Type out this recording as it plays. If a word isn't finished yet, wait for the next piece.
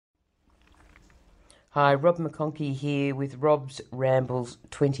Hi, Rob McConkey here with Rob's Rambles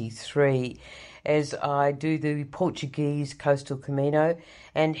 23 as I do the Portuguese coastal Camino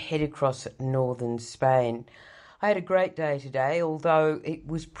and head across northern Spain. I had a great day today, although it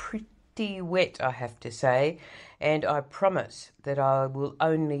was pretty wet, I have to say, and I promise that I will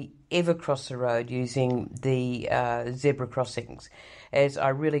only ever cross the road using the zebra crossings, as I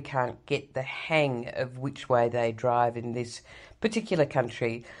really can't get the hang of which way they drive in this particular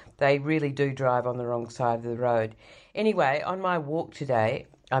country. They really do drive on the wrong side of the road. Anyway, on my walk today,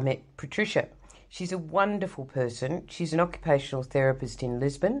 I met Patricia. She's a wonderful person. She's an occupational therapist in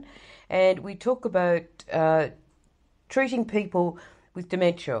Lisbon, and we talk about treating people with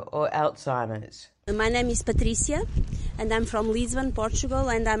dementia or Alzheimer's. My name is Patricia, and I'm from Lisbon, Portugal,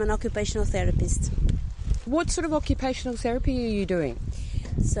 and I'm an occupational therapist. What sort of occupational therapy are you doing?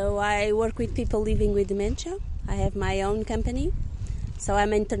 So I work with people living with dementia. I have my own company. So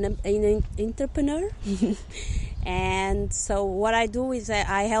I'm an entrepreneur. And so what I do is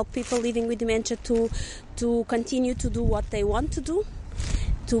I help people living with dementia to continue to do what they want to do,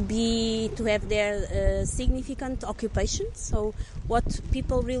 to have their significant occupation. So what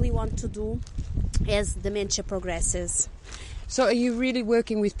people really want to do as dementia progresses. So are you really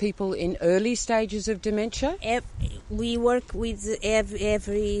working with people in early stages of dementia? We work with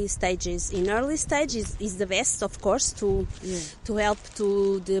every stages. In early stages is the best, of course, to help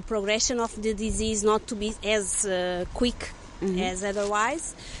to the progression of the disease not to be as quick as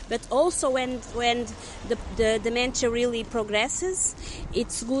otherwise. But also when the dementia really progresses,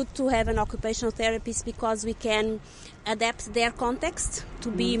 it's good to have an occupational therapist because we can adapt their context to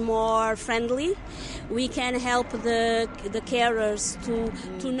be more friendly. We can help the carers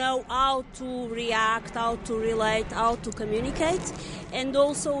to know how to react, how to relate, how to communicate, and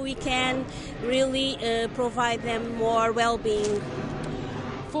also we can really provide them more well-being.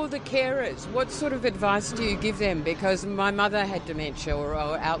 For the carers, what sort of advice do you give them? Because my mother had dementia or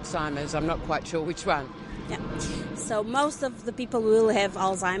Alzheimer's, I'm not quite sure which one. Yeah. So most of the people will have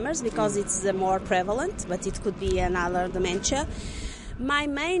Alzheimer's because it's the more prevalent, but it could be another dementia. My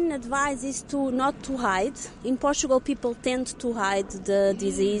main advice is not to hide. In Portugal, people tend to hide the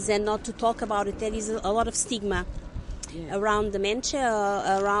disease and not to talk about it. There is a lot of stigma around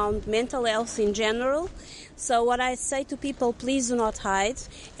dementia, around mental health in general. So what I say to people, please do not hide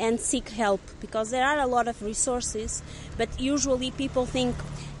and seek help, because there are a lot of resources, but usually people think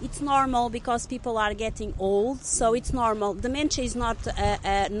it's normal because people are getting old, so it's normal. Dementia is not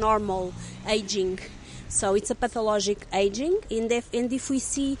a normal aging, so it's a pathologic aging, and if we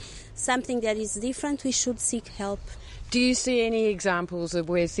see something that is different, we should seek help. Do you see any examples of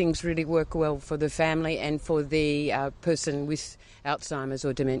where things really work well for the family and for the person with Alzheimer's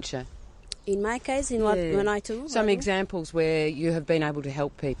or dementia? In my case, when I do? Some examples where you have been able to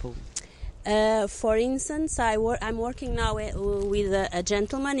help people. For instance, I'm working now with a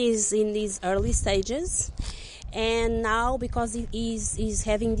gentleman. He's in these early stages, and now because he's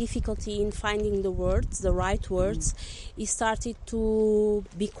having difficulty in finding the right words, he started to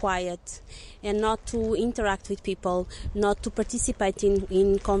be quiet and not to interact with people, not to participate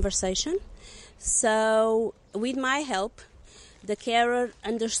in conversation. So with my help, the carer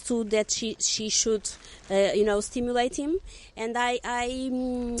understood that she should, stimulate him, and I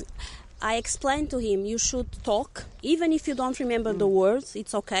explained to him, you should talk, even if you don't remember the words,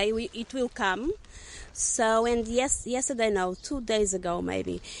 it's okay, it will come. So, and yesterday, 2 days ago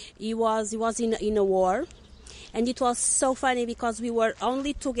maybe, he was in a war, and it was so funny because we were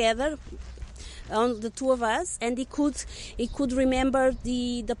only together, the two of us, and he could remember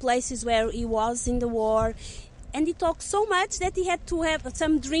the places where he was in the war. And he talked so much that he had to have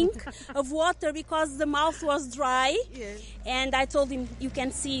some drink of water because the mouth was dry. Yes. And I told him, you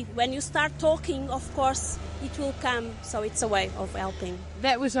can see, when you start talking, of course, it will come. So it's a way of helping.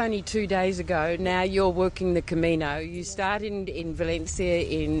 That was only 2 days ago. Now you're working the Camino. You started in Valencia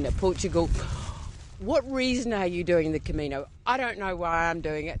in Portugal. What reason are you doing the Camino? I don't know why I'm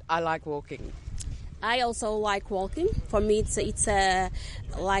doing it. I like walking. I also like walking. For me, it's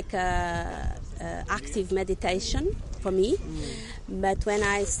like a active meditation for me. But when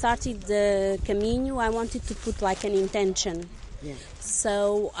I started the Camino, I wanted to put like an intention. Yeah.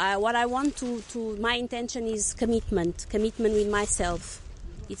 So what I want to my intention is commitment with myself.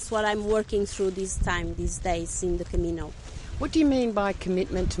 It's what I'm working through these days in the Camino. What do you mean by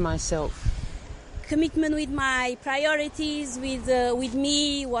commitment to myself? Commitment with my priorities, with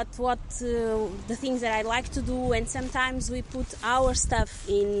me, what the things that I like to do, and sometimes we put our stuff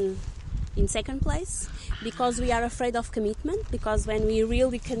in second place because we are afraid of commitment. Because when we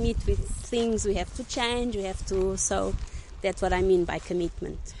really commit with things, we have to change. So That's what I mean by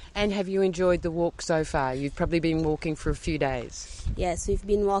commitment. And have you enjoyed the walk so far? You've probably been walking for a few days. Yes, we've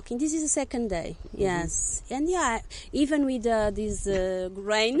been walking. This is the second day. Yes, and even with this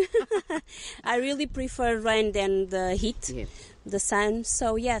rain, I really prefer rain than the heat, the sun.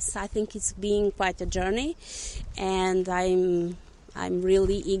 So yes, I think it's been quite a journey, and I'm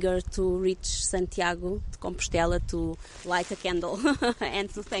really eager to reach Santiago de Compostela to light a candle and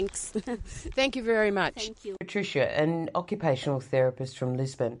to thanks. Thank you very much. Thank you. Patricia, an occupational therapist from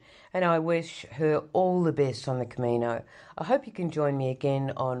Lisbon, and I wish her all the best on the Camino. I hope you can join me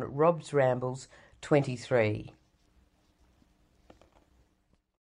again on Rob's Rambles 23.